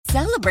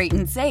Celebrate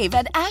and save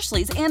at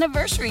Ashley's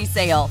Anniversary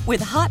Sale.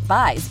 With Hot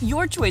Buys,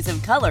 your choice of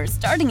colors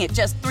starting at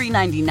just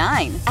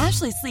 $3.99.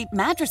 Ashley Sleep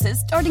mattresses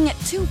starting at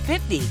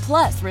 $2.50.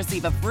 Plus,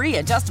 receive a free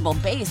adjustable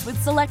base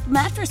with select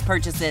mattress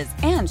purchases.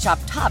 And shop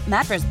top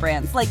mattress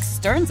brands like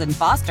Stearns &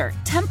 Foster,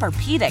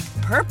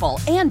 Tempur-Pedic, Purple,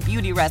 and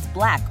Beautyrest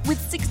Black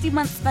with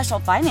 60-month special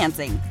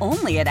financing.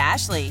 Only at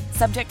Ashley.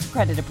 Subject to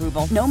credit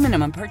approval. No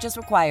minimum purchase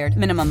required.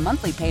 Minimum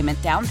monthly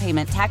payment, down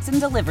payment, tax, and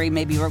delivery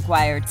may be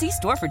required. See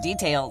store for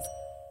details.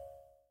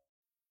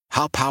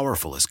 How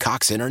powerful is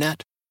Cox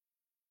Internet?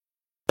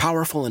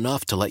 Powerful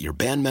enough to let your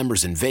band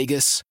members in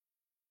Vegas,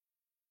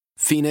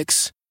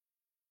 Phoenix,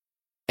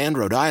 and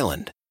Rhode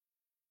Island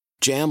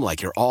jam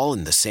like you're all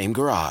in the same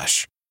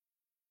garage.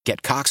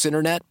 Get Cox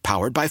Internet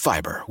powered by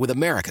fiber with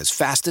America's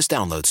fastest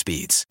download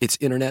speeds. It's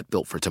internet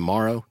built for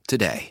tomorrow,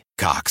 today.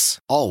 Cox,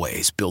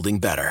 always building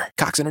better.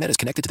 Cox Internet is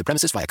connected to the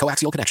premises via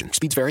coaxial connection.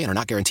 Speeds vary and are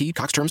not guaranteed.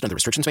 Cox terms and other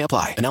restrictions may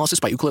apply. Analysis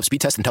by Ookla Speed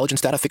Test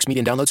Intelligence Data. Fixed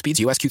median download speeds.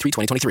 US Q3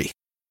 2023.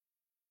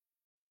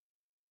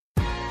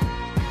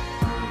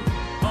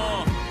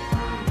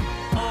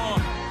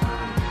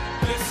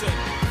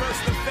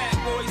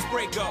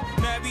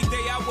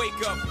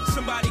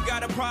 Somebody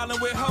got a problem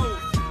with hope.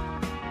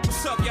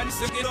 What's up, y'all? Need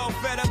to get all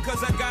fed up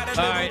because I got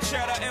a little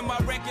cheddar and my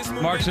records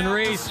moving. Marks and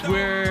Reese,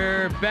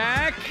 we're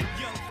back.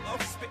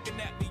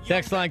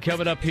 Text line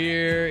coming up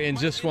here in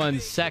just 1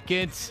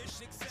 second.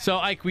 So,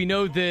 Ike, we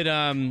know that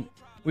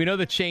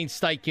Shane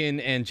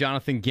Steichen and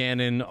Jonathan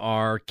Gannon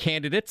are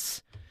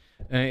candidates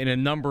in a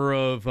number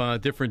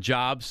of different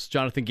jobs.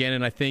 Jonathan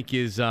Gannon, I think,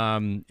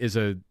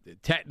 the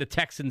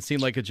Texans seem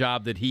like a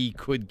job that he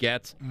could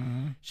get.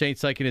 Mm-hmm. Shane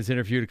Steichen has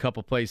interviewed a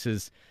couple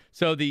places.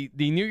 So the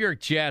New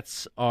York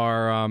Jets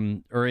are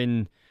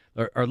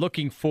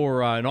looking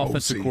for an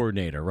offensive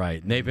coordinator,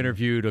 right? And they've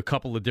interviewed a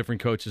couple of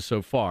different coaches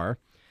so far,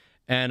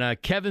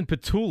 and Kevin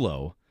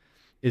Patullo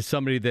is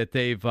somebody that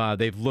they've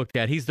looked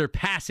at. He's their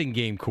passing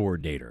game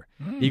coordinator,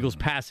 Eagles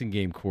passing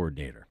game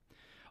coordinator.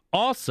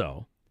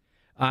 Also,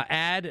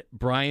 add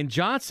Brian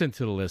Johnson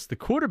to the list, the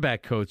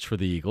quarterback coach for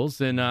the Eagles,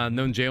 and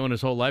known Jalen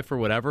his whole life or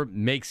whatever.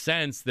 Makes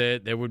sense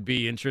that there would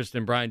be interest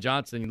in Brian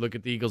Johnson. You look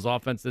at the Eagles'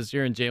 offense this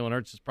year and Jalen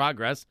Hurts'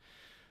 progress.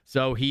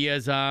 So he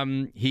has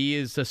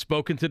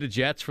spoken to the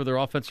Jets for their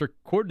offensive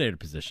coordinator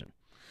position.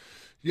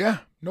 Yeah,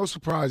 no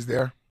surprise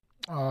there.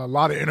 A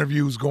lot of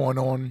interviews going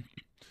on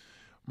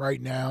right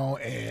now,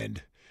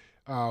 and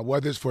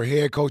whether it's for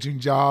head coaching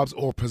jobs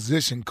or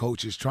position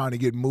coaches trying to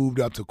get moved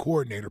up to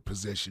coordinator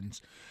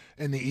positions.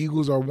 And the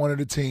Eagles are one of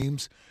the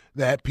teams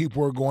that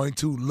people are going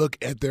to look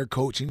at their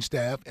coaching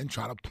staff and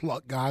try to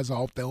pluck guys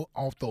off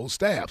those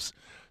staffs.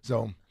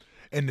 So,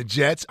 and the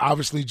Jets,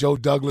 obviously Joe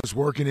Douglas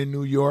working in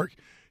New York.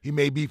 He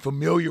may be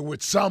familiar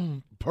with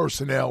some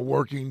personnel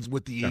workings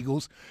with the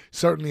Eagles.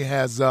 Certainly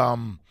has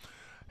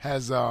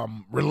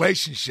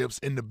relationships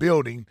in the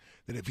building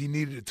that if he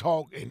needed to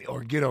talk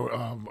or get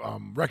a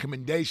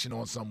recommendation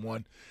on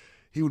someone,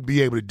 he would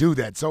be able to do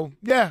that. So,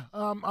 yeah,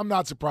 I'm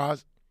not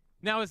surprised.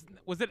 Now,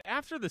 was it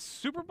after the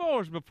Super Bowl or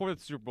was it before the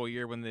Super Bowl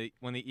year when the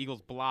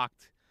Eagles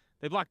blocked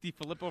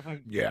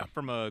DeFilippo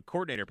from a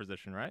coordinator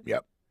position, right?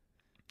 Yep.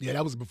 Yeah,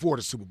 that was before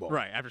the Super Bowl.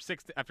 Right,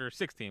 after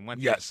 16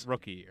 went to his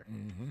rookie year.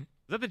 Mm-hmm.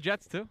 Was that the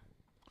Jets too?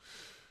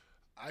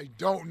 I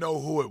don't know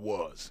who it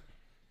was.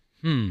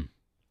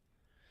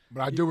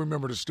 But I do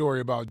remember the story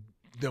about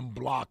them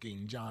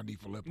blocking John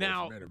DeFilippo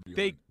from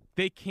interviewing.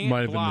 They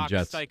can't block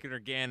Steichen or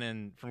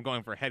Gannon from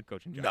going for a head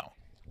coaching job. No.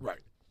 Right.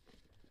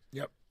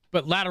 Yep.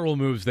 But lateral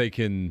moves, they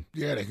can.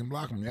 Yeah, they can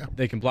block them. Yeah,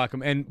 they can block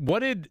them. And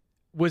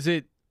was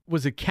it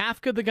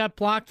Kafka that got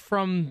blocked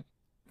from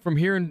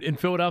here in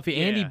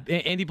Philadelphia? Yeah.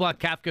 Andy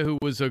blocked Kafka, who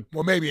was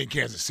maybe in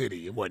Kansas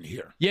City. It wasn't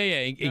here. Yeah,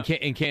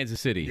 in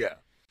Kansas City. Yeah,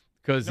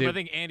 because I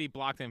think Andy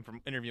blocked him from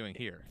interviewing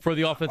here for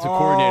the offensive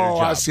coordinator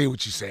job. I see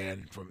what you're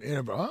saying.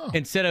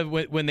 Instead of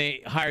when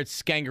they hired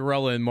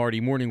Scangarella and Marty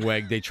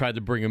Morningweg, they tried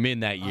to bring him in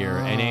that year,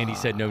 and Andy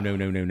said no.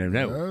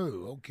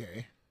 Oh,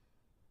 okay.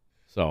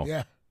 So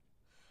yeah.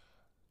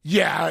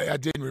 Yeah, I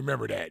didn't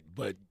remember that,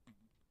 but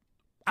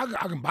I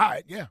can buy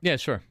it. Yeah. Yeah,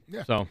 sure.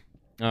 Yeah. So,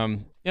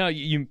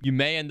 you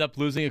may end up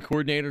losing a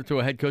coordinator to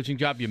a head coaching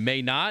job. You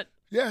may not.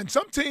 Yeah, and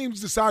some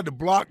teams decide to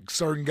block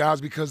certain guys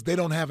because they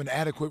don't have an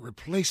adequate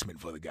replacement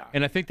for the guy.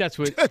 And I think that's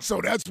what. So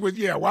that's what.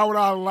 Yeah. Why would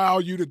I allow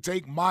you to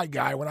take my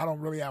guy when I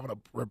don't really have a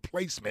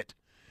replacement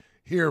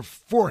here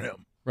for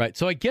him? Right.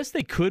 So I guess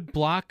they could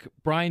block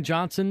Brian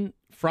Johnson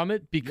from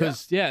it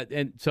because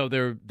and so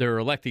they're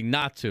electing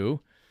not to.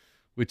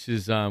 Which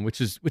is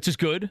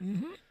good,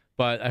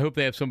 but I hope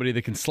they have somebody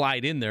that can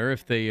slide in there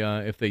if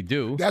they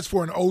do. That's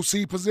for an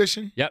OC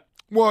position. Yep.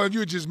 Well, if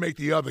you just make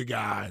the other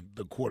guy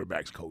the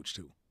quarterback's coach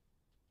too.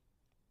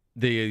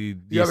 The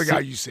other guy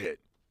you said,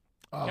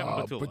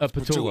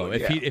 Patullo.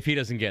 If he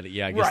doesn't get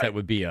it, I guess that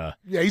would be a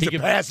he's a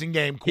passing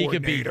game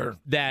coordinator. He could be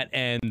that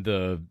and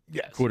the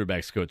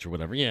quarterback's coach or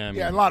whatever. Yeah, I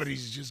mean, a lot of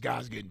these is just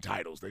guys getting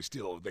titles.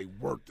 They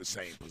work the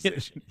same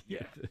position.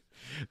 Yeah.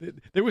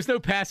 There was no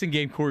passing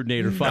game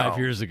coordinator 5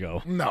 years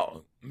ago.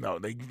 No,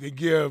 they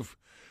give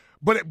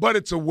But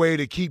it's a way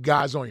to keep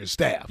guys on your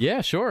staff.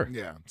 Yeah, sure.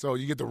 Yeah. So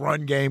you get the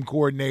run game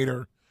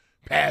coordinator,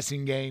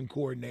 passing game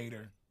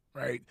coordinator,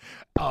 right?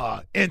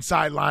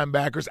 Inside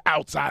linebackers,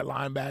 outside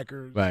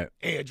linebackers, right?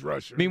 Edge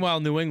rushers.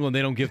 Meanwhile, New England,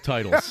 they don't give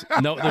titles.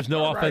 No, there's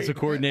no offensive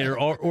coordinator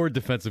or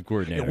defensive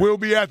coordinator. It will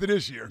be after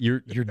this year. You're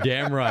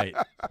damn right.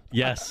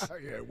 Yes.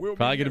 Yeah, we'll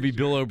probably going to be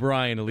Bill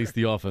O'Brien, at least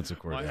the offensive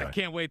coordinator. Well, I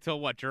can't wait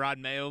till Gerard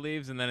Mayo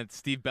leaves, and then it's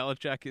Steve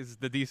Belichick is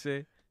the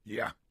DC.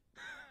 Yeah,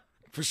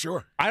 for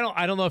sure. I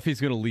don't know if he's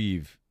going to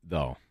leave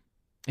though.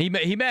 He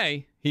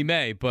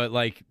may, but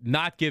like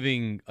not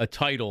giving a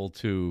title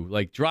to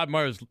like Gerard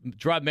Mayo's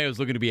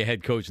looking to be a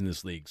head coach in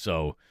this league,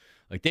 so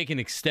like they can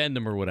extend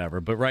him or whatever.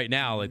 But right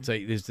now, it's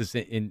like there's this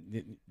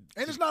and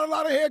there's not a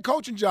lot of head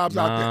coaching jobs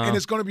out there, and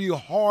it's going to be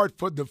hard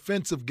for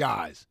defensive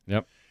guys.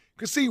 Yep.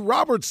 Because see,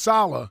 Robert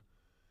Saleh,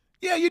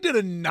 yeah, you did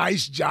a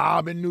nice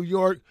job in New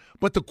York,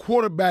 but the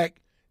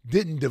quarterback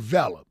didn't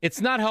develop.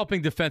 It's not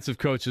helping defensive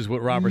coaches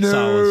what Robert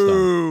Saleh's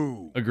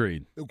done.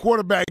 Agreed. The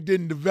quarterback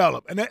didn't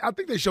develop. And I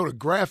think they showed a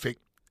graphic.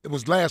 It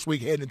was last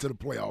week heading into the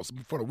playoffs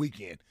before the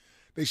weekend.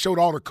 They showed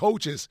all the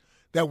coaches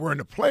that were in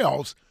the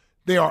playoffs.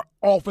 They are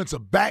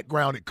offensive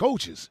backgrounded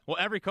coaches. Well,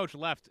 every coach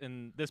left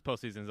in this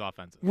postseason is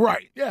offensive.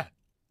 Right, yeah.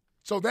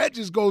 So that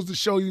just goes to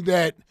show you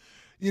that,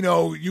 you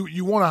know,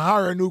 you want to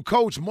hire a new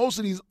coach. Most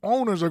of these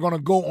owners are going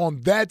to go on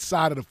that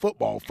side of the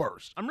football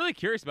first. I'm really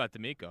curious about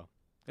D'Amico.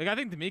 Like, I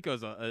think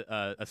D'Amico's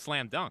a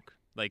slam dunk,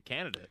 like,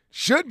 candidate.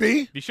 Should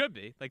be. He should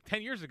be. Like,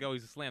 10 years ago,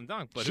 he's a slam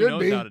dunk, but Should who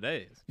knows be. how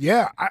today is.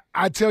 Yeah,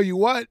 I tell you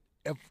what,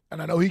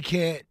 and I know he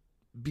can't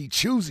be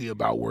choosy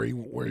about where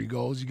he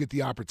goes. You get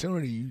the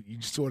opportunity,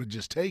 you sort of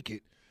just take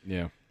it.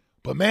 Yeah.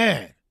 But,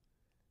 man,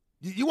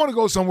 you want to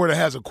go somewhere that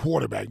has a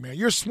quarterback, man.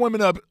 You're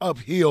swimming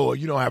uphill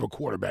and you don't have a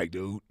quarterback,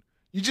 dude.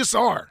 You just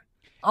are.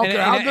 I don't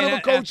care how good of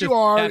a coach you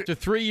are. After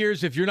 3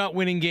 years, if you're not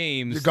winning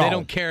games, they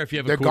don't care if you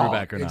have a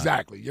quarterback or not.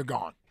 Exactly. You're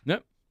gone.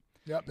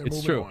 Yep, they're it's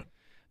moving true. on.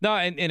 No,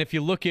 and if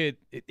you look at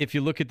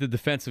the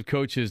defensive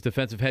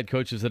head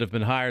coaches that have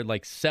been hired,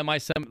 like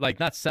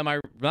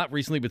not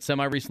recently, but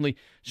semi-recently,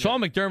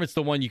 Sean McDermott's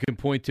the one you can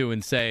point to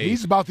and say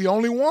he's about the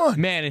only one,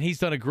 man, and he's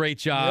done a great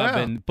job.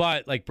 Yeah.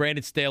 But like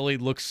Brandon Staley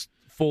looks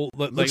full,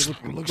 looks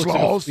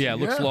lost. Like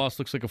looks lost.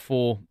 Looks like a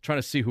fool. Trying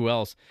to see who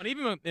else. And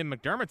even in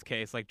McDermott's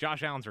case, like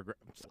Josh Allen's,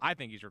 I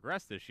think he's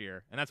regressed this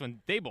year, and that's when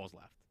Daboll's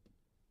left.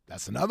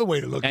 That's another way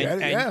to look at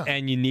it, yeah.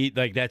 And you need,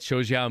 like, that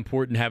shows you how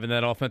important having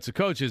that offensive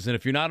coach is. And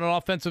if you're not an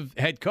offensive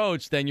head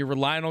coach, then you're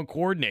relying on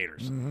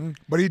coordinators. Mm-hmm.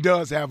 But he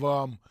does have,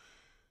 hold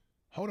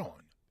on.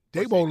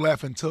 Daboll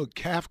left and took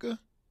Kafka?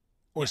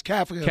 Or is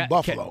Kafka in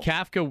Buffalo?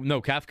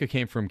 Kafka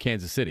came from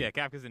Kansas City. Yeah,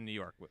 Kafka's in New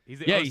York. He's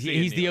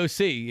the OC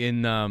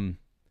in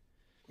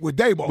with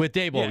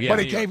Daboll. Yeah.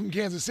 But he came from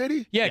Kansas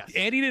City? Yeah, yes.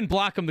 and he didn't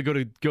block him to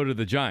go to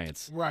the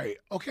Giants. Right.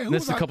 Okay.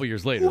 That's a couple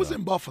years later. Who was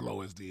in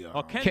Buffalo as the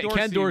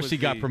Ken Dorsey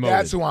got promoted.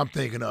 That's who I'm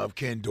thinking of,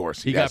 Ken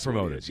Dorsey. He got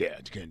promoted. Yeah,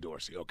 Ken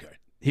Dorsey. Okay.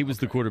 He was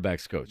the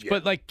quarterback's coach. Yeah.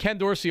 But like Ken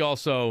Dorsey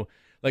also,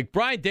 like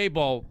Brian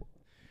Daboll,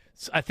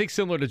 I think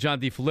similar to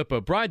John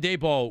DeFilippo, Brian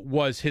Daboll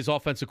was his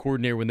offensive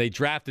coordinator when they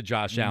drafted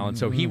Josh Allen,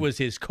 so he was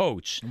his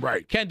coach.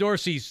 Right. Ken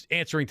Dorsey's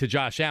answering to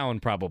Josh Allen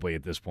probably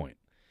at this point.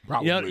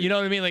 Probably. You know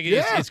what I mean? Like,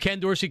 is Ken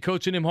Dorsey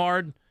coaching him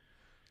hard?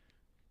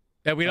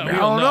 Yeah, we don't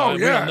know.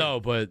 We don't know,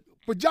 but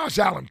Josh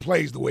Allen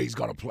plays the way he's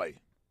going to play.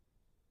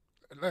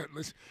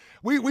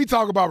 We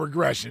talk about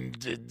regression.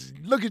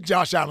 Look at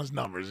Josh Allen's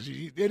numbers.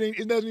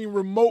 It doesn't even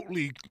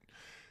remotely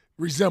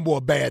resemble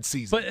a bad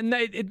season. But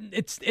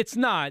it's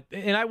not,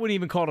 and I wouldn't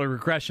even call it a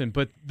regression.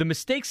 But the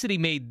mistakes that he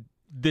made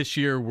this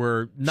year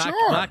were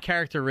not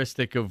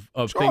characteristic of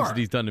things that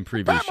he's done in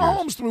previous years. Pat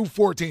Mahomes threw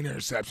 14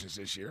 interceptions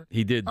this year.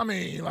 He did. I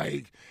mean,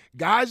 like,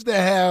 guys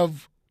that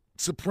have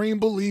supreme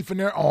belief in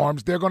their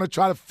arms, they're going to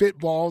try to fit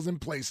balls in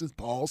places,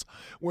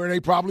 where they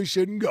probably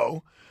shouldn't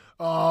go.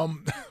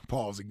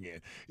 Pause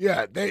again.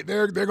 Yeah,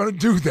 they're going to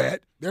do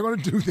that. They're going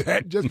to do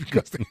that just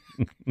because they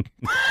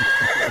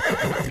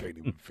can't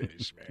even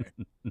finish,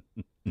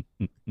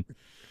 man.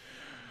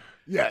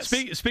 Yes.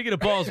 Speaking of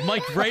balls,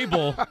 Mike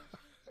Vrabel,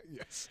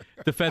 yes,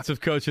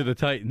 defensive coach of the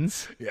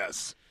Titans.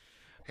 Yes,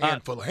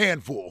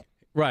 handful.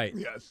 Right.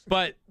 Yes,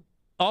 but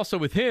also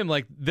with him,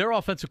 like their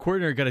offensive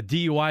coordinator got a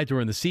DUI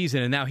during the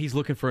season, and now he's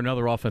looking for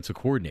another offensive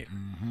coordinator.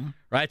 Mm-hmm.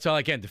 Right? So,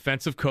 again,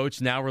 defensive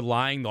coach now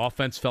relying, the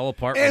offense fell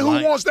apart. And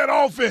who wants that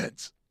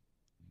offense?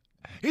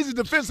 He's a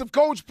defensive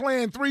coach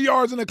playing 3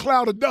 yards in a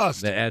cloud of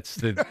dust. That's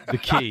the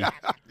key.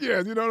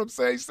 Yeah, you know what I'm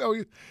saying? So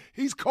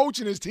he's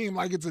coaching his team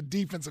like it's a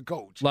defensive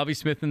coach. Lovie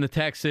Smith and the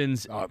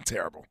Texans. Oh,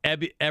 terrible.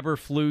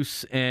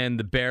 Eberflus and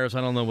the Bears.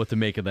 I don't know what to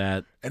make of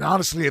that. And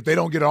honestly, if they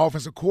don't get an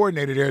offensive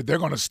coordinator there, they're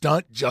going to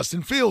stunt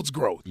Justin Fields'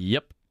 growth.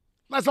 Yep.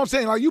 That's what I'm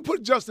saying. Like, you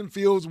put Justin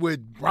Fields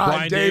with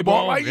Brian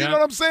Daboll, like, you know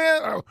what I'm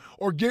saying?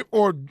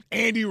 Or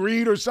Andy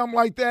Reid or something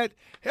like that.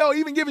 Hell,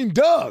 even give him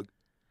Doug.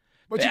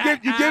 But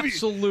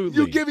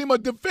you give him a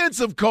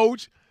defensive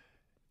coach,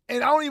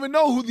 and I don't even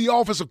know who the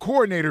offensive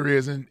coordinator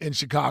is in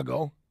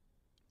Chicago.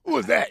 Who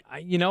is that?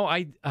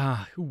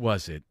 Who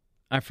was it?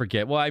 I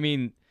forget. Well, I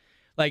mean,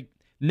 like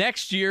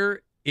next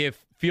year,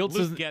 if Fields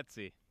Luke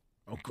Getsy.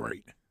 Oh,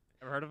 great.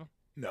 Ever heard of him?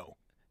 No.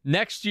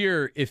 Next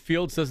year, if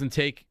Fields doesn't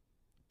take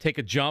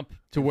a jump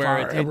to where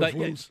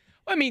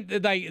I mean,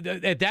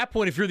 at that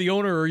point, if you're the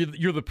owner or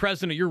you're the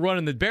president, you're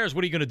running the Bears.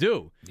 What are you going to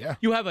do? Yeah.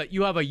 You have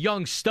a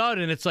young stud,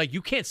 and it's like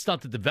you can't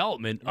stunt the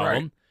development of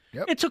him.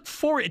 Yep. It took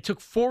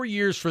 4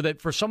 years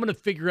for someone to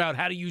figure out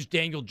how to use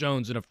Daniel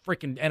Jones in a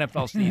freaking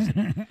NFL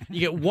season. You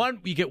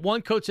get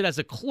one coach that has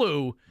a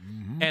clue,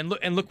 and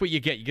look what you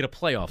get. You get a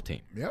playoff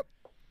team. Yep.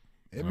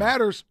 It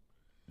matters.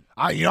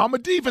 I'm a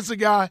defensive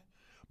guy,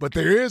 but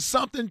there is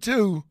something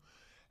to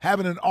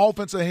having an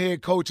offensive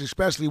head coach,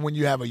 especially when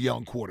you have a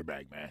young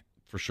quarterback, man.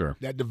 For sure.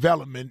 That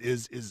development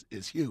is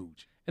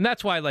huge. And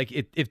that's why, like,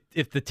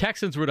 if the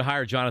Texans were to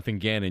hire Jonathan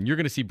Gannon, you're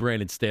going to see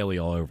Brandon Staley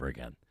all over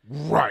again.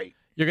 Right.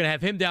 You're going to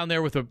have him down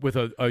there with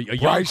a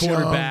young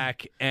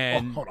quarterback.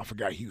 And hold on, I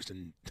forgot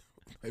Houston.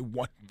 They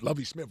won.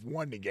 Lovie Smith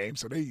won the game,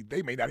 so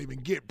they may not even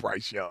get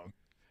Bryce Young.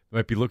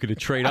 Might be looking to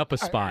trade up a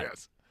spot.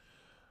 Yes.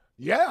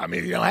 Yeah, I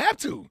mean, you don't have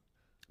to.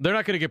 They're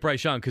not going to get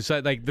Bryce Young because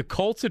like the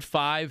Colts at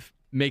 5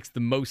 makes the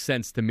most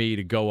sense to me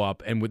to go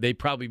up, and would they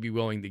probably be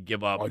willing to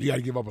give up? Oh, you got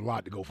to give up a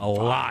lot to go for a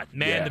 5. lot,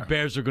 man. Yeah. The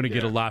Bears are going to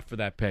get a lot for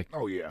that pick.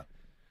 Oh yeah,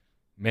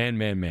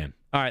 man.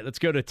 All right, let's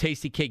go to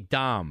Tasty Cake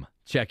Dom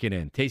checking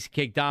in. Tasty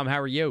Cake Dom, how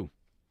are you?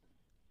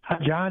 Hi,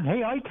 John.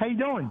 Hey, Ike. How you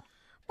doing?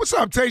 What's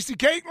up, Tasty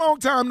Cake? Long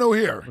time no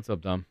hear. What's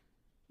up, Dom?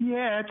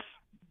 Yeah,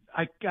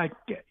 I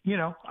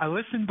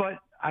listen, but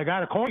I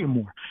got to call you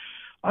more.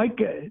 Ike,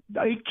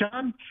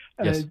 John.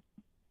 Yes.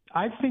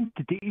 I think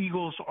that the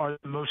Eagles are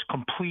the most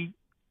complete,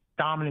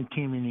 dominant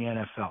team in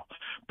the NFL.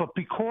 But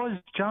because,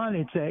 John,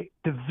 it's a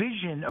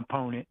division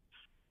opponent,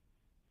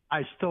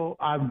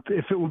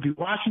 if it would be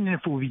Washington,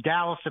 if it would be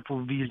Dallas, if it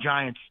would be the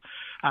Giants,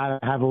 I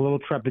have a little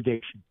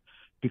trepidation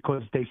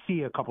because they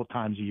see it a couple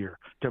times a year.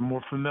 They're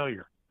more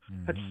familiar.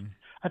 Mm-hmm.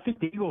 I think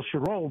the Eagles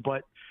should roll,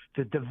 but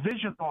the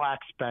divisional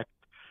aspect,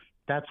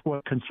 that's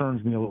what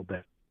concerns me a little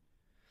bit.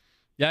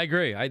 Yeah, I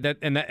agree.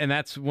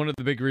 That's one of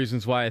the big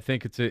reasons why I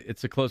think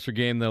it's a closer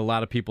game than a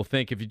lot of people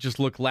think. If you just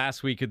look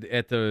last week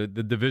at the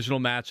divisional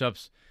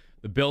matchups,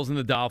 the Bills and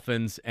the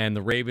Dolphins and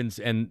the Ravens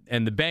and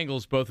the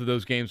Bengals, both of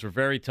those games were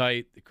very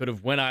tight. It could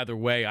have went either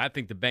way. I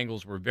think the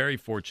Bengals were very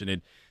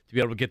fortunate to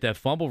be able to get that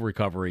fumble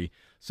recovery.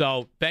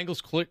 So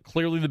Bengals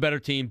clearly the better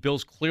team,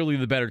 Bills clearly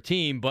the better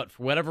team, but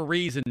for whatever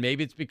reason,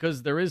 maybe it's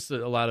because there is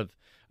a lot of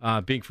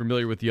being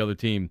familiar with the other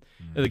team.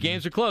 The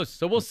games are close,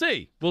 so we'll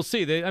see. We'll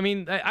see.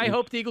 I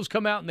hope the Eagles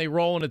come out and they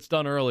roll and it's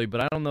done early,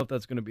 but I don't know if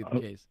that's going to be the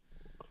case.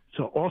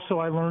 So also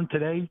I learned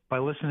today by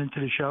listening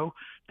to the show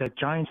that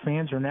Giants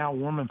fans are now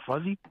warm and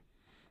fuzzy.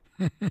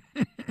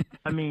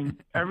 I mean,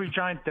 every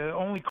Giant, the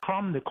only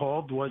crumb they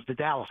called was the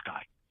Dallas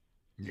guy.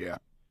 Yeah.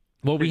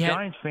 Well, the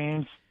Giants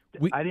fans,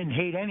 I didn't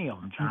hate any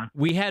of them, John.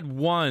 We had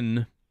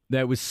one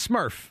that was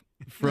Smurf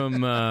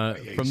from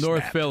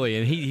North Philly,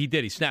 and he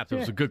did. He snapped. It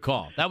was a good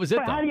call. That was it,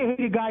 though. How do you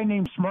hate a guy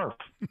named Smurf?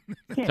 You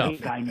can't hate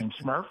a guy named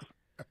Smurf.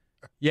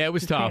 Yeah, it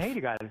was tough. Can't hate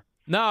a guy.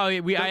 No,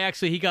 he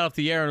got off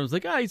the air and was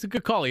like, he's a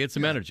good call. He had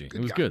some energy. It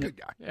was good. Good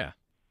guy. Yeah.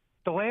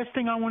 The last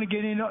thing I want to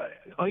get in,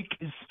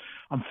 is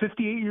I'm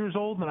 58 years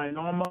old, and I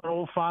know I'm an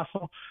old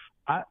fossil.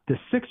 The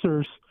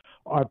Sixers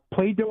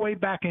played their way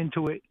back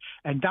into it,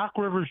 and Doc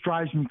Rivers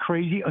drives me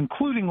crazy,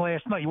 including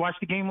last night. You watched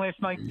the game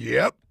last night?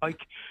 Yep.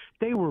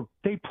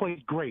 They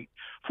played great.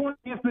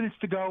 4.5 minutes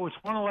to go. It's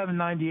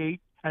 111-98,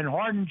 and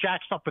Harden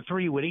jacks up a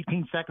 3 with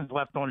 18 seconds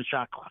left on the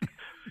shot clock.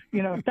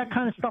 That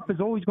kind of stuff is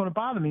always going to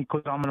bother me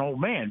because I'm an old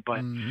man,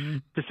 but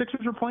the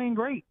Sixers are playing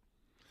great.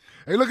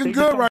 They're looking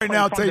good right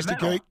now, Tasty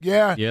Cake.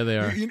 Yeah. Yeah, they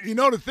are. You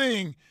know the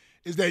thing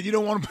is that you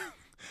don't want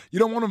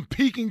them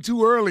peaking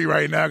too early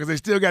right now because they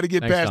still got to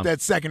get past that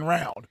second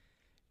round.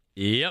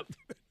 Yep.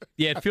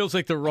 Yeah, it feels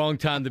like the wrong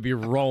time to be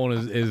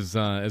rolling as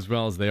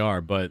well as they are,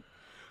 but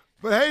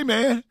hey,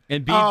 man,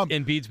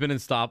 Embiid's been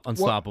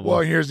unstoppable.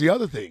 Well, here's the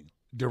other thing: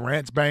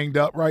 Durant's banged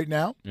up right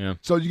now, yeah.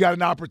 So you got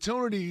an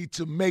opportunity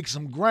to make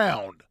some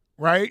ground,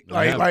 right?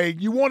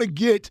 Like you want to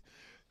get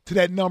to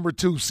that number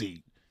 2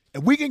 seed.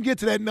 If we can get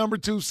to that number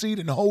 2 seed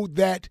and hold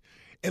that,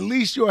 at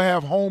least you'll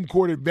have home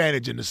court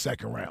advantage in the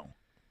second round.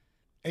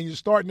 And you're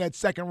starting that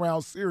second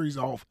round series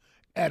off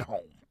at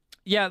home.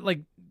 Yeah, like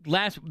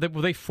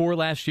were they 4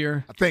 last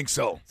year? I think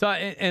so. So,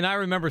 and I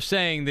remember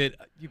saying that.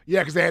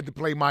 Yeah, because they had to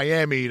play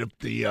Miami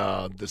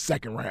the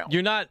second round.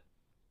 You're not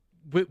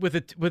with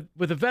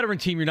a veteran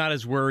team. You're not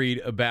as worried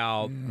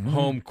about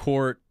home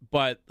court,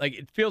 but like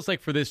it feels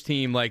like for this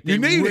team, like they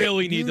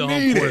really need the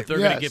home court if they're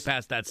going to get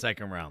past that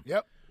second round.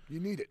 Yep,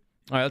 you need it.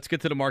 All right, let's get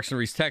to the Marks and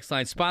Reese text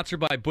line. Sponsored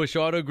by Bush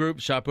Auto Group.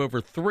 Shop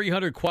over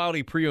 300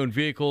 quality pre-owned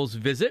vehicles.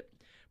 Visit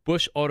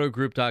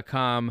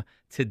bushautogroup.com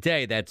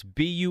today. That's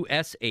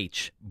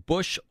BUSH,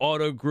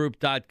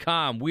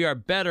 bushautogroup.com. We are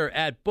better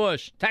at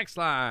Bush. Text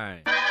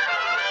line.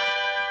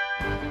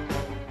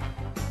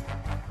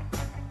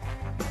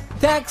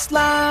 Text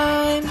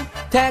line,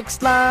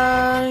 text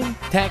line,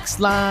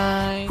 text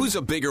line. Who's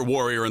a bigger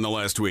warrior in the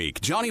last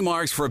week? Johnny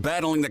Marks for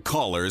battling the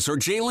callers or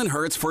Jalen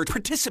Hurts for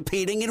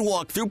participating in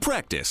walkthrough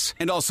practice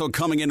and also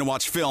coming in to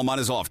watch film on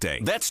his off day?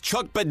 That's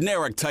Chuck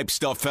Bednarik type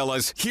stuff,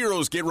 fellas.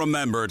 Heroes get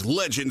remembered.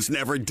 Legends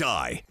never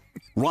die.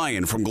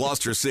 Ryan from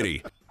Gloucester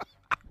City.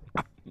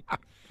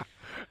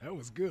 That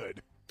was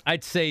good.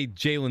 I'd say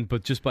Jalen,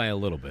 but just by a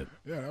little bit.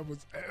 Yeah,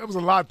 that was a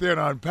lot there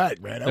to unpack,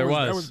 man. That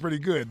was pretty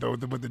good, though.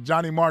 But the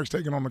Johnny Marks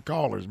taking on the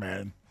callers,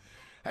 man.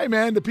 Hey,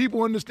 man, the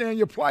people understand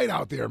your plight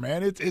out there,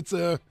 man.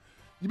 You've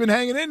been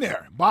hanging in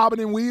there, bobbing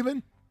and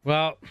weaving.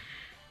 Well,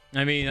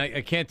 I mean, I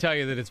can't tell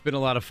you that it's been a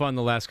lot of fun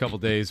the last couple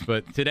of days,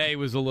 but today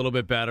was a little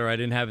bit better. I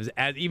didn't have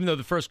even though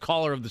the first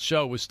caller of the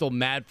show was still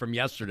mad from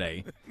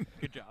yesterday.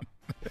 Good job.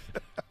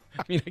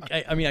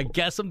 I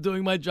guess I'm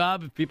doing my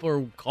job if people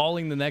are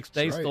calling the next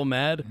day still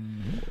mad.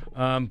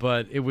 Mm-hmm.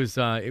 But it was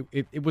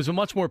it was a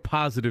much more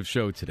positive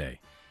show today,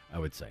 I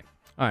would say.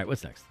 All right,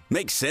 what's next?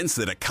 Makes sense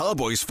that a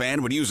Cowboys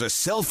fan would use a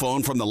cell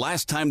phone from the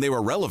last time they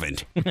were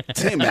relevant.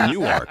 Tim in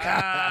Newark.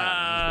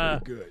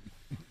 Good.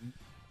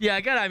 Yeah,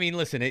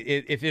 listen,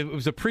 if it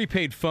was a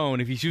prepaid phone,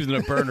 if he's using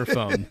a burner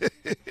phone,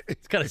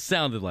 it's kind of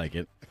sounded like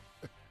it.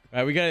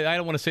 I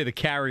don't want to say the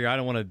carrier. I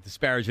don't want to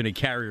disparage any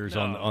carriers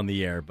on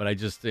the air, but I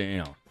just,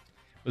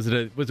 was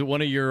it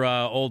one of your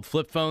old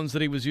flip phones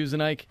that he was using,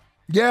 Ike?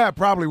 Yeah, it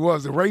probably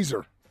was a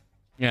Razor.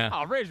 Yeah.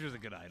 Oh, Razor's a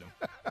good item.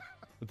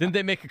 But didn't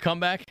they make a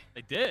comeback?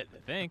 They did, I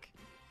think.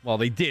 Well,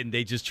 they didn't.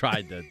 They just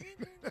tried to.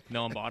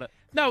 No one bought it?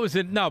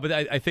 No, but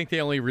I think they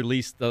only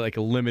released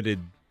a limited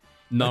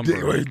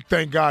number.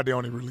 Thank God they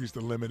only released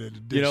a limited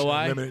edition. You know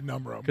why? Limited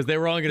number of them. Because they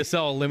were only going to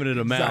sell a limited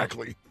amount.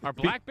 Exactly. Are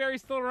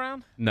BlackBerries still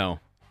around? No.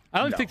 I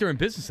don't think they're in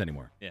business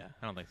anymore. Yeah,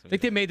 I don't think so. I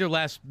think they made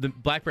the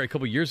BlackBerry a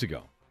couple years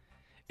ago.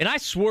 And I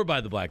swore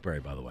by the BlackBerry,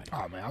 by the way.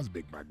 Oh, man, I was a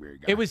big BlackBerry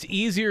guy. It was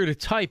easier to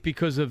type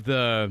because of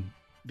the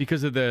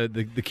keyboard.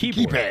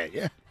 Keypad,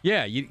 yeah.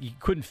 Yeah, you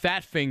couldn't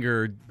fat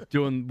finger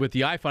doing with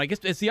the iPhone. I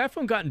guess has the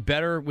iPhone gotten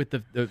better with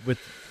the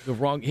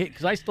wrong hit?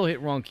 Because I still hit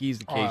wrong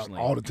keys occasionally.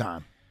 All the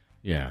time.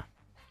 Yeah.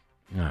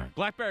 All right.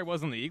 BlackBerry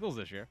was on the Eagles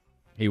this year.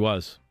 He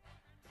was.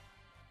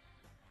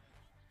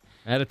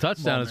 I had a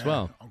touchdown as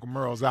well. Uncle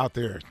Merle's out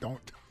there.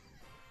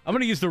 I'm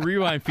going to use the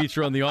rewind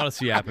feature on the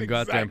Odyssey app and go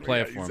out there and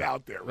play it for him. He's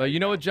out there. Well, you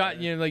know what Jack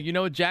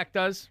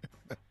does?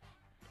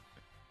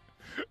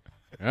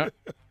 Yeah.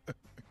 All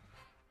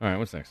right,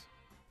 what's next?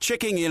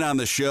 Checking in on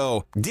the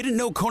show. Didn't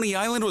know Coney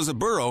Island was a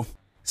borough.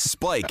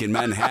 Spike in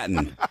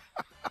Manhattan.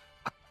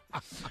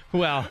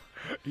 Well,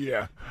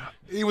 yeah.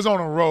 He was on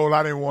a roll.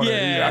 I didn't want to.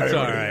 Yeah, that's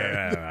all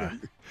right.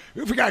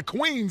 We forgot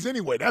Queens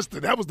anyway.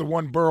 That was the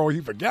one borough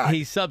he forgot.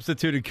 He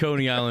substituted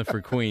Coney Island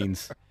for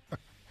Queens.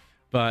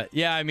 But,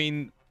 yeah,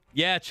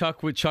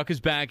 Chuck is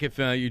back. If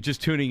you're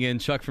just tuning in,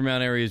 Chuck from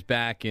Mount Airy is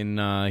back,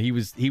 and he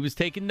was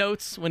taking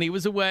notes when he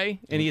was away,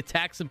 and he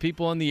attacked some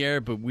people on the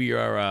air, but we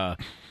are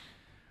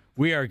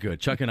good.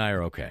 Chuck and I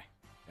are okay.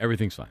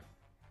 Everything's fine.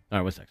 All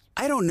right, what's next?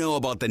 I don't know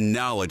about the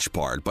knowledge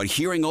part, but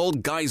hearing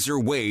old Geyser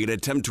Wade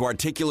attempt to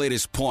articulate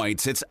his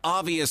points, it's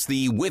obvious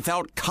the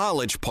without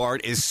college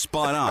part is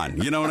spot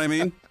on. You know what I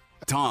mean?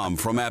 Tom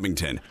from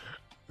Abington.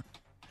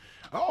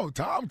 Oh,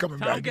 Tom coming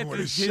back in with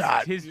his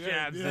shot. His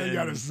jabs. Yeah, he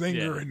got a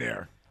zinger in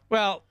there.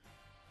 Well,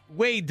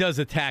 Wade does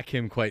attack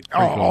him quite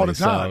frequently. All the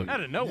time.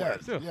 Out of nowhere,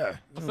 too. Yeah.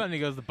 All of a sudden he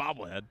goes the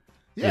bobblehead.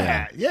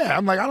 Yeah.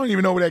 I'm like, I don't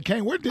even know where that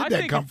came. Where did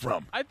that come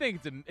from? I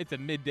think it's a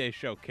midday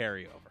show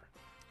carryover.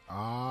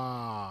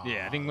 Ah.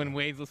 Yeah, I think when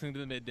Wade's listening to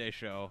the midday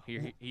show,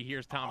 he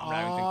hears Tom from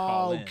Abington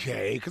call in.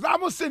 Okay, because I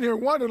was sitting here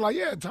wondering,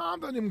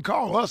 Tom doesn't even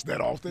call us that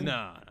often.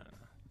 No.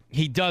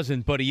 He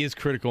doesn't, but he is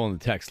critical on the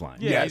text line.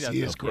 Yeah, yes,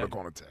 he is critical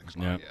on the text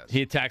line. Yeah. Yes.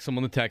 He attacks him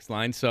on the text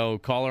line. So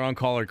caller on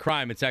caller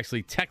crime. It's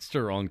actually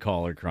texter on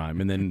caller crime.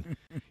 And then,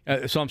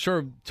 so I'm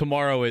sure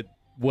tomorrow at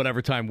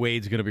whatever time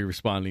Wade's going to be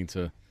responding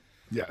to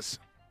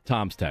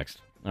Tom's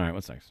text. All right,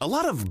 what's next? A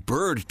lot of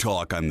bird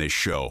talk on this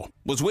show.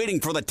 Was waiting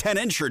for the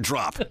 10-incher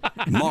drop.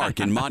 Mark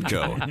in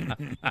Modco.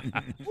 Ooh,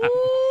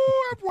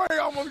 that boy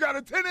almost got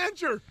a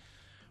 10-incher.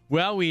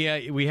 Well, we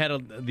had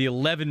the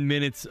 11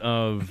 minutes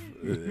of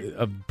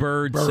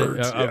birds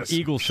of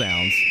eagle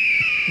sounds.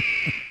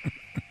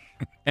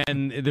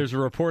 And there's a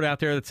report out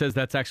there that says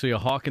that's actually a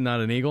hawk and not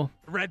an eagle.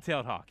 A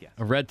red-tailed hawk, yes.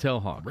 A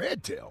red-tailed hawk.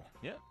 Red-tail?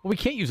 Yeah. Well, we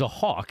can't use a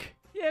hawk.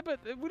 Yeah, but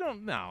we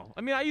don't know.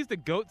 I mean, I used a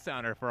goat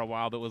sounder for a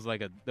while that was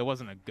that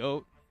wasn't a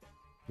goat.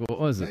 What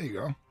was it? There you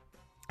go.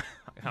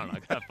 I don't know. I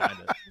gotta find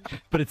it.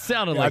 But it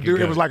sounded like a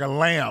goat. It was like a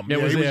lamb.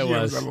 It was a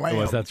lamb. It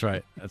was. That's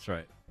right.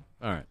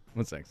 All right.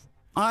 What's next?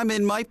 I'm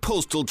in my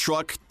postal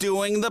truck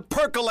doing the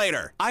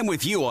percolator. I'm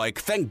with you, Ike.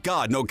 Thank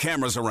God no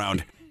cameras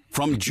around.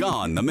 From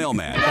John, the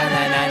mailman.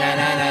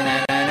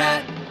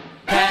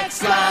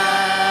 Text line.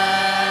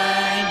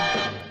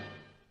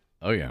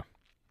 Oh, yeah.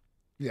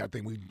 Yeah, I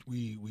think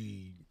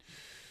we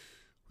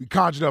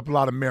conjured up a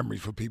lot of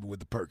memories for people with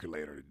the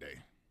percolator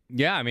today.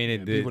 Yeah, I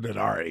mean, people that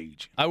are our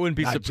age. I wouldn't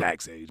be not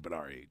Jack's age, but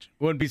our age.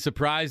 Wouldn't be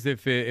surprised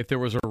if there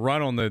was a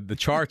run on the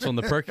charts on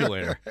the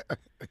percolator.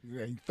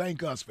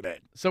 Thank us for that.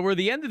 So we're at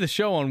the end of the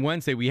show on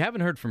Wednesday. We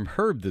haven't heard from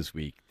Herb this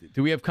week.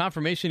 Do we have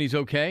confirmation he's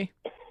okay?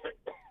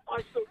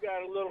 I still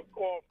got a little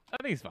cough. I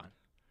think he's fine.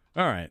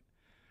 All right.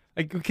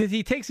 Because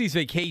he takes these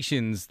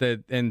vacations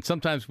and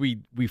sometimes we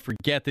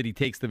forget that he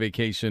takes the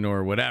vacation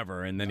or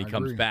whatever, and then he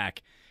comes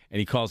back and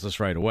he calls us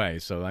right away.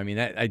 So I mean,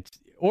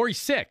 or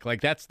he's sick.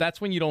 Like that's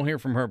when you don't hear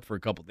from Herb for a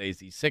couple of days.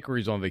 He's sick or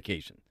he's on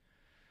vacation.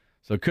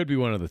 So it could be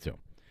one of the two.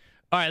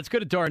 All right, let's go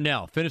to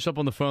Darnell. Finish up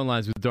on the phone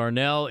lines with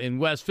Darnell in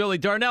West Philly.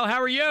 Darnell,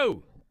 how are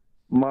you?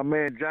 My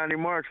man Johnny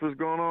Marks, what's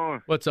going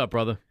on? What's up,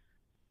 brother?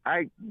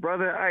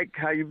 Brother Ike,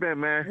 how you been,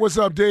 man? What's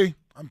up, D?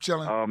 I'm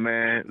chilling. Oh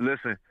man,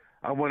 listen.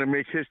 I want to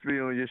make history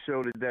on your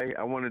show today.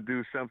 I want to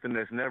do something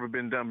that's never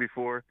been done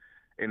before,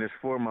 and it's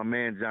for my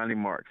man Johnny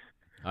Marks.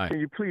 Right. Can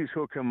you please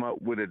hook him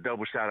up with a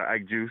double shot of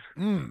Ike juice?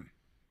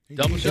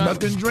 Double shot?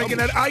 Nothing drinking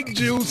that Ike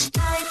juice.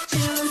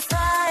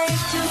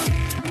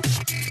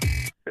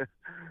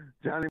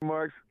 Johnny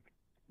Marks,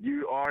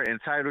 you are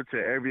entitled to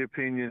every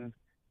opinion.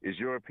 It's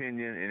your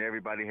opinion, and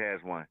everybody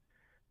has one.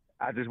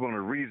 I just want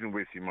to reason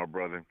with you, my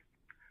brother.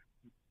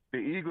 The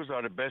Eagles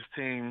are the best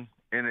team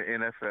in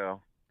the NFL.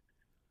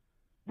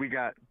 We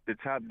got the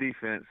top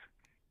defense,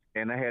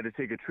 and I had to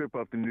take a trip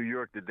up to New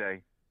York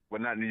today.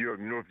 Well, not New York,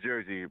 North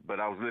Jersey, but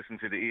I was listening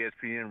to the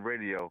ESPN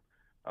radio.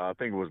 I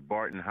think it was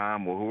Barton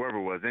Heim or whoever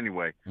it was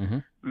anyway. Mm-hmm.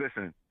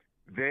 Listen,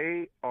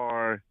 they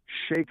are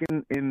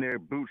shaking in their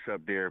boots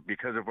up there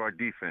because of our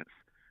defense.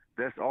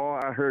 That's all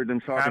I heard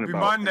them talking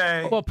about. Happy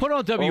Monday. Well, put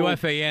on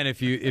WFAN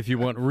if you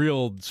want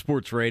real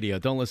sports radio.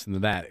 Don't listen to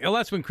that. Well,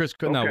 that's when Chris.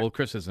 Okay. No, well,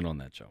 Chris isn't on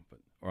that show,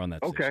 or on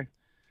that. Okay. Station.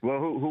 Well,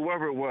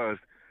 whoever it was,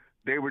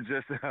 they were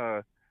just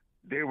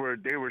they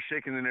were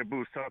shaking in their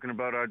boots talking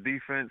about our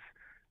defense.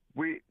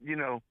 We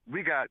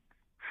got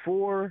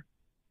 4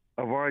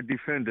 of our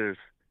defenders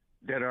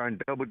that are in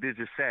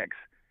double-digit sacks,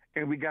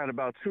 and we got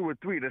about 2 or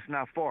 3 that's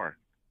not far.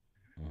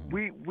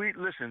 We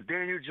listen.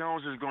 Daniel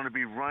Jones is going to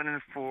be running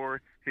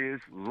for his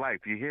life.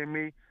 You hear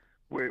me?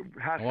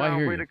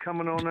 Hassan Reddick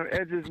coming on the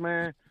edges,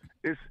 man.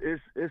 It's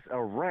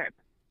a wrap.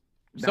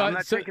 Now, I'm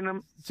not taking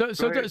them. So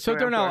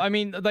Darnell, I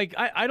mean, like,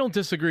 I don't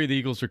disagree. The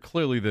Eagles are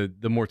clearly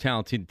the more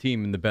talented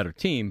team and the better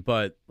team,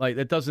 but like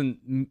that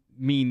doesn't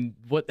mean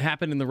what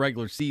happened in the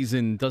regular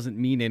season doesn't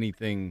mean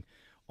anything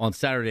on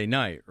Saturday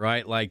night,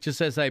 right? Like,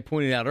 just as I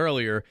pointed out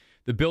earlier,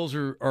 the Bills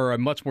are a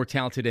much more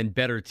talented and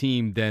better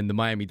team than the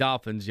Miami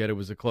Dolphins, yet it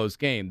was a close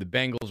game. The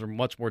Bengals are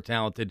much more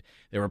talented.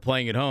 They were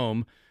playing at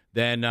home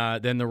than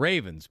the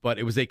Ravens, but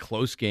it was a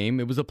close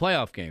game. It was a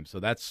playoff game, so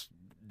that's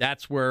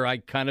where I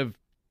kind of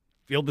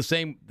feel the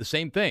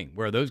same thing.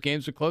 Where those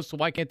games are close, so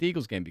why can't the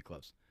Eagles game be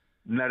close?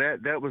 Now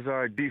that was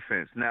our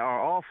defense. Now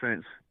our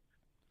offense,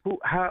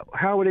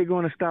 how are they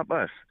going to stop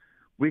us?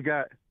 We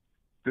got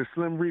the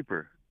Slim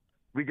Reaper,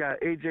 we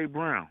got A.J.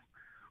 Brown,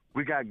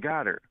 we got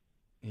Goddard.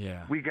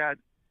 Yeah, we got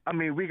so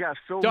many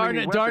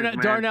weapons,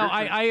 Darnell,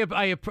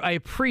 I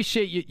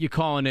appreciate you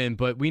calling in,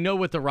 but we know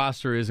what the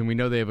roster is, and we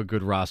know they have a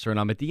good roster, and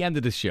I'm at the end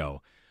of the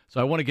show, so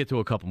I want to get to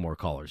a couple more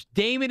callers.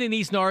 Damon in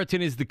East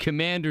Norriton is the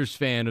Commanders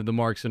fan of the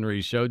Marks and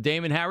Reese show.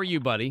 Damon, how are you,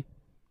 buddy?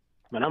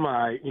 Man, I'm all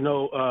right.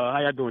 How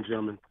y'all doing,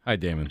 gentlemen? Hi,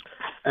 Damon.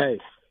 Hey,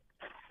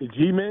 the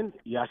G-men,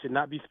 y'all should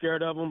not be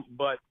scared of them,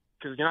 but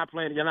because you're not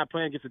playing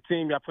against a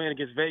team, y'all playing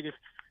against Vegas.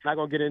 Not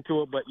gonna get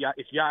into it, but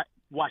if y'all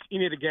watch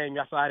any of the game,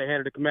 y'all saw how they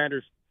handled the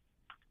Commanders.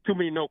 Too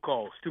many no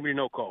calls.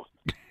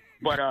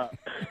 But I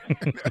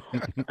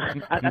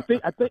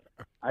think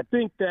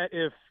that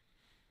if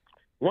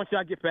once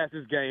y'all get past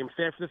this game,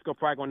 San Francisco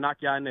probably gonna knock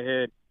y'all in the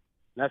head.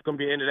 That's gonna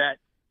be the end of that,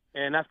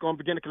 and that's gonna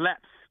begin to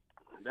collapse.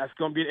 That's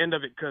gonna be the end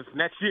of it because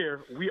next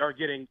year we are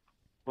getting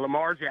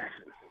Lamar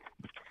Jackson.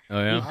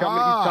 Oh yeah, he's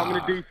coming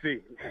to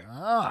DC.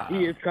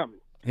 He is coming.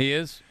 He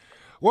is.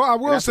 Well, I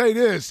will say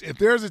this. If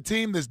there's a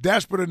team that's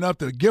desperate enough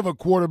to give a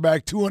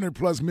quarterback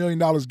 $200+ million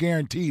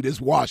guaranteed, it's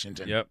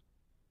Washington. Yep.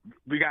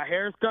 We got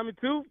Harris coming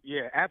too?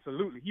 Yeah,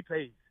 absolutely. He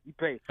pays.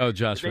 Oh,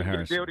 Joshua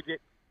Harris. This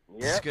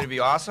is going to be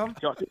awesome.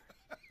 So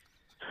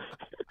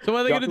what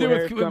are they going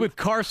to do with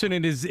Carson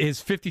and his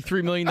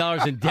 $53 million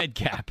in dead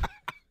cap?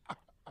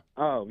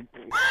 Oh.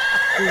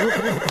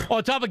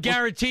 On top of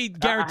guaranteeing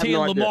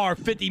Lamar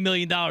 $50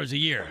 million a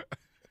year.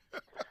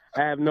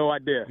 I have no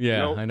idea.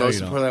 Yeah, I know.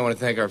 Most importantly, I want to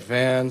thank our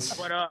fans.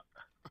 But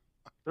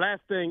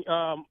last thing,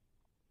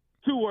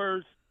 2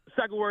 words.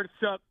 Second word is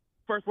Chuck.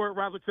 First word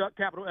rhymes with Chuck.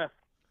 Capital F.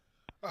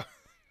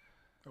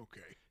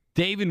 Okay.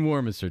 Dave in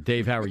Warminster.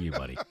 Dave, how are you,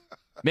 buddy?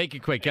 Make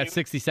it quick. Got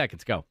 60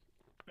 seconds. Go.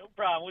 No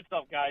problem. What's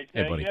up, guys?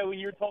 Hey, buddy. When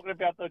you're talking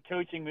about the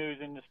coaching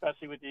moves, and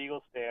especially with the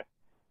Eagles staff,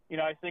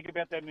 I think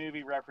about that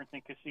movie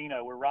referencing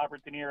Casino where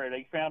Robert De Niro,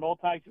 they found all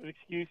types of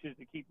excuses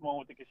to keep him on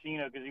with the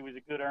casino because he was a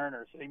good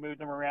earner. So they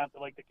moved him around to,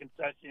 like, the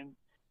concession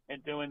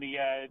and doing the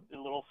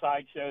little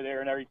sideshow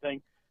there and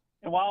everything.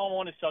 And while I'm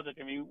on the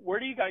subject, where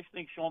do you guys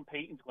think Sean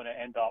Payton's going to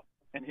end up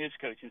in his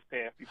coaching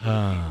staff before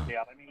the season's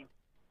out?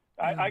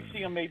 I see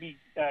him maybe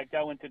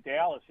going to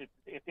Dallas.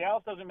 If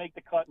Dallas doesn't make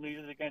the cut and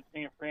loses against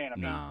San Fran,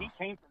 he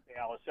came from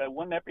Dallas. So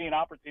wouldn't that be an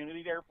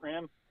opportunity there for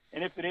him?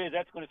 And if it is,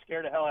 that's going to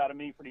scare the hell out of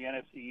me for the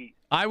NFC East.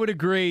 I would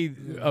agree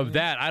of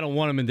that. I don't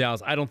want him in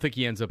Dallas. I don't think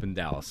he ends up in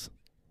Dallas.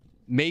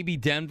 Maybe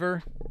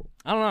Denver.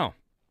 I don't know.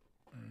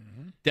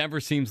 Denver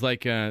seems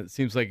like a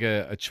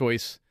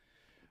choice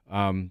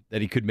that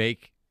he could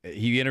make.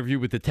 He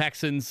interviewed with the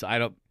Texans.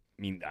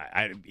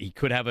 He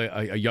could have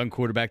a young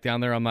quarterback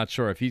down there. I'm not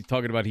sure. If he's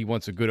talking about he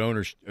wants a good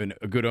owner and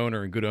good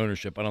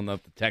ownership, I don't know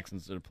if the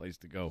Texans are the place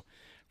to go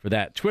for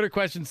that. Twitter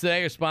questions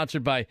today are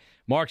sponsored by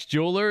Mark's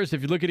Jewelers.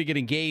 If you're looking to get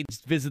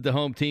engaged, visit the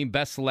home team.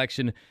 Best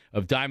selection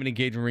of diamond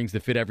engagement rings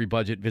that fit every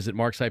budget. Visit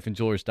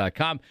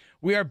marks-jewelers.com.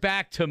 We are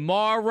back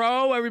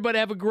tomorrow. Everybody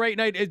have a great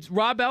night. Is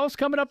Rob Ellis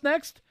coming up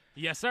next?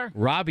 Yes, sir.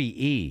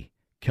 Robbie E.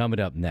 coming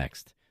up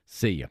next.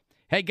 See you.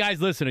 Hey, guys,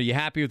 listen, are you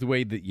happy with the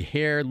way that your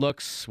hair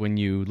looks when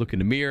you look in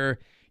the mirror?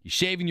 You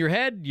shaving your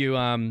head? You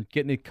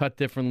getting it cut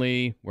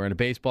differently? Wearing a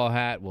baseball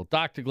hat? Well,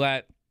 Dr.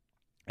 Glatt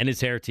and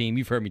his hair team,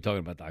 you've heard me talking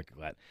about Dr.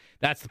 Glatt.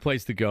 That's the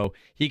place to go.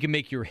 He can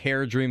make your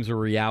hair dreams a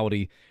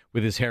reality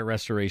with his hair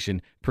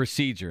restoration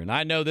procedure. And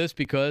I know this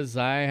because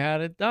I had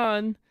it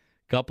done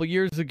a couple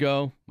years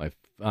ago. My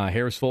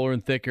hair is fuller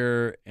and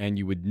thicker, and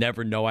you would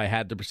never know I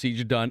had the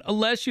procedure done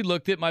unless you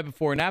looked at my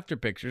before and after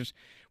pictures,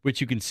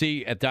 which you can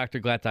see at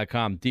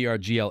drglatt.com,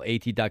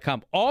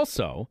 drglat.com.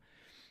 Also,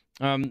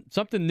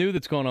 something new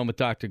that's going on with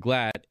Dr.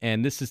 Glatt,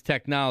 and this is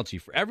technology.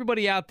 For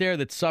everybody out there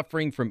that's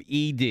suffering from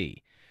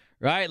ED,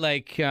 right?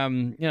 Like,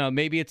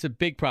 maybe it's a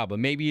big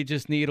problem. Maybe you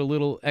just need a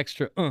little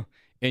extra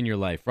in your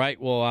life,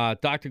 right? Well,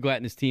 Dr. Glatt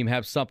and his team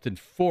have something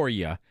for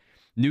you.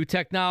 New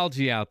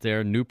technology out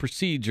there, new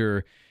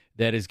procedure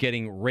that is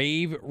getting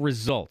rave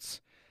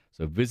results.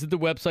 So visit the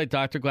website,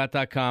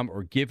 drglatt.com,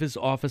 or give his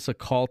office a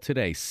call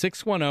today,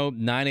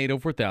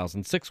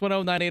 610-980-4000,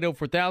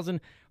 610-980-4000,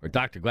 or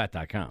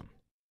drglatt.com.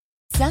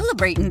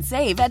 Celebrate and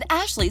save at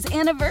Ashley's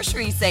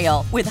Anniversary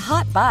Sale. With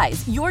Hot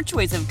Buys, your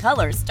choice of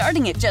colors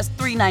starting at just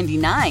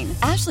 $3.99.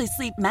 Ashley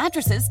Sleep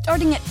mattresses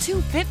starting at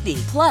 $2.50.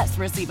 Plus,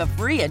 receive a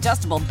free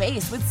adjustable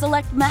base with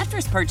select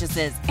mattress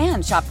purchases.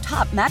 And shop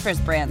top mattress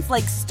brands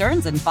like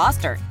Stearns &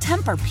 Foster,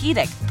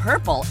 Tempur-Pedic,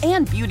 Purple,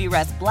 and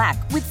Beautyrest Black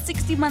with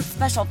 60-month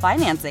special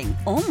financing.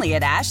 Only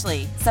at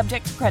Ashley.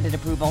 Subject to credit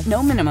approval.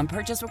 No minimum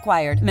purchase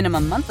required.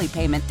 Minimum monthly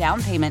payment,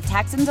 down payment,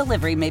 tax, and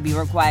delivery may be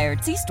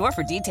required. See store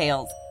for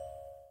details.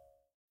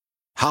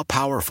 How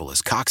powerful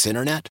is Cox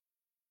Internet?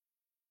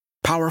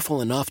 Powerful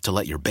enough to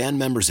let your band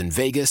members in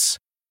Vegas,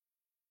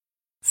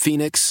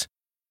 Phoenix,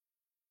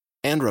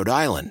 and Rhode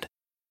Island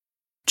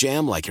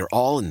jam like you're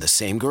all in the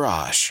same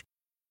garage.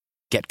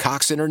 Get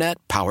Cox Internet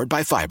powered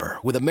by fiber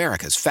with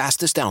America's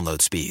fastest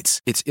download speeds.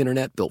 It's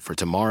internet built for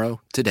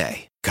tomorrow,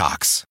 today.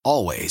 Cox,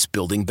 always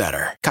building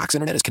better. Cox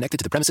Internet is connected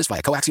to the premises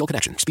via coaxial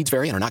connection. Speeds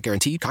vary and are not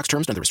guaranteed. Cox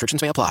terms and other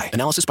restrictions may apply.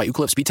 Analysis by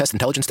Ookla Speed Test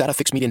Intelligence Data.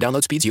 Fixed median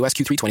download speeds. US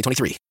Q3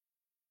 2023.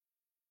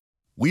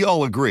 We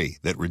all agree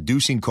that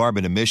reducing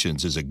carbon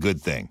emissions is a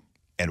good thing.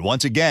 And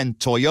once again,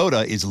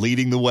 Toyota is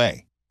leading the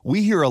way.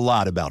 We hear a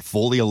lot about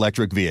fully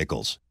electric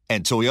vehicles,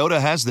 and Toyota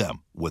has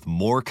them, with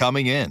more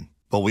coming in.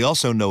 But we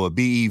also know a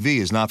BEV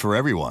is not for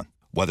everyone,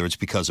 whether it's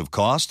because of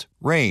cost,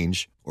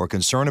 range, or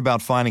concern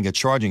about finding a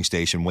charging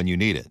station when you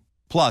need it.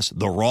 Plus,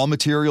 the raw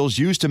materials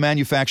used to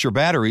manufacture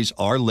batteries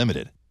are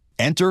limited.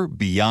 Enter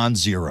Beyond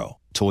Zero,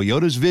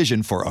 Toyota's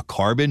vision for a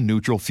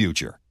carbon-neutral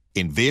future.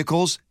 In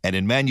vehicles and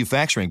in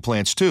manufacturing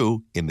plants,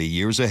 too, in the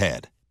years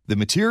ahead. The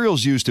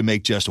materials used to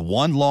make just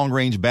one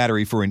long-range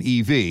battery for an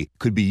EV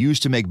could be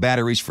used to make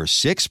batteries for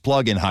 6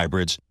 plug-in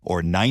hybrids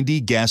or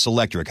 90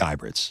 gas-electric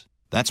hybrids.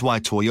 That's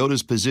why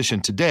Toyota's position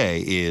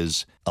today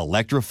is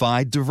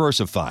electrified,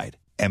 diversified,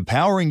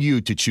 empowering you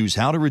to choose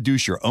how to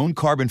reduce your own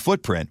carbon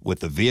footprint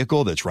with the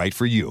vehicle that's right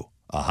for you,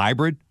 a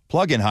hybrid,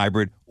 plug-in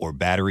hybrid, or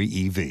battery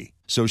EV.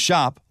 So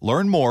shop,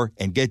 learn more,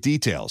 and get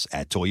details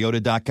at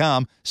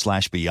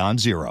toyota.com/beyond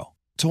zero.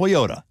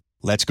 Toyota,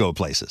 let's go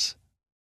places.